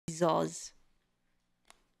Jesus.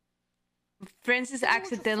 Francis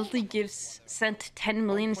accidentally sent 10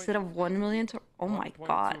 million instead of 1 million to. Oh my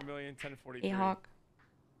god. 1.2 million, 1043. A-Hawk.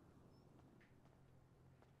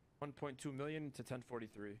 1.2 million to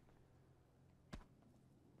 1043.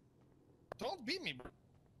 Don't beat me, bro.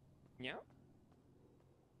 Yeah.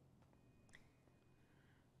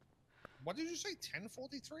 What did you say?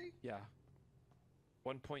 1043? Yeah.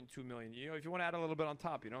 1.2 million. You know, if you want to add a little bit on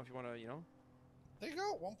top, you know, if you want to, you know. There you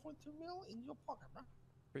go. 1.2 mil in your pocket, bro.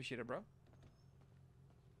 Appreciate it, bro.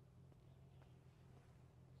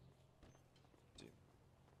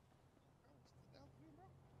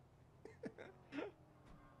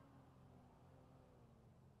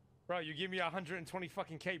 Bro, you give me 120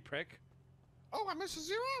 fucking K, prick. Oh, I missed a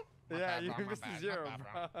zero? You missed a zero,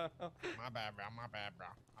 bro. My bad, bro. My bad, bro.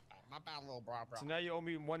 My bad, little bro. So now you owe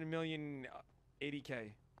me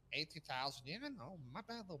 1,080,000. 80,000. Yeah, no, my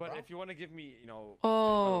bad, little bro. bro. But if you want to give me, you know,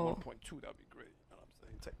 1.2, that'd be great. You know what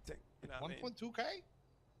I'm saying? Take, you know what I mean? 1.2K?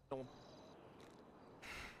 No.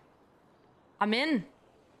 I'm in.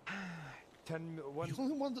 10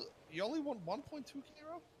 You only want 1.2K,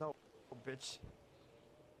 bro? No, bitch.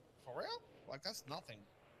 For real? Like, that's nothing.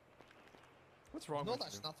 What's wrong with you? No,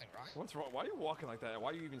 that's nothing, right? What's wrong? Why are you walking like that?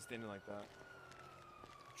 Why are you even standing like that?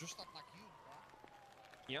 Just not like you, bro.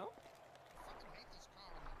 Yeah? I fucking hate this car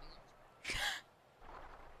on the wheels.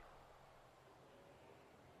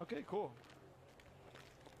 Okay, cool.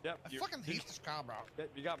 Yep. I fucking hate this car, bro. Yeah,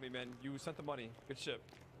 you got me, man. You sent the money. Good shit.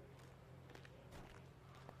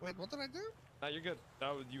 Wait, what did I do? Nah, you're good.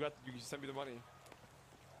 No, you sent me the money.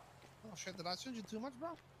 Oh shit, did I send you too much,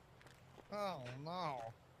 bro? Oh no.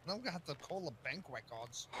 Now I'm gonna have to call the bank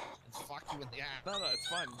records and fuck you in the ass. No, it's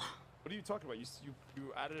fine. What are you talking about?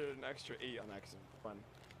 You added an extra 8 on accident. Fine.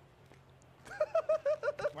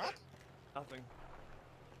 What? Nothing.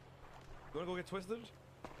 You wanna go get twisted?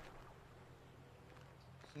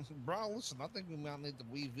 Bro, listen, I think we might need to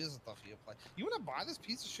revisit off your place. You wanna buy this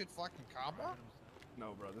piece of shit fucking car, bro?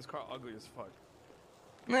 No, bro. This car ugly as fuck.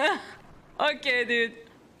 Okay, dude.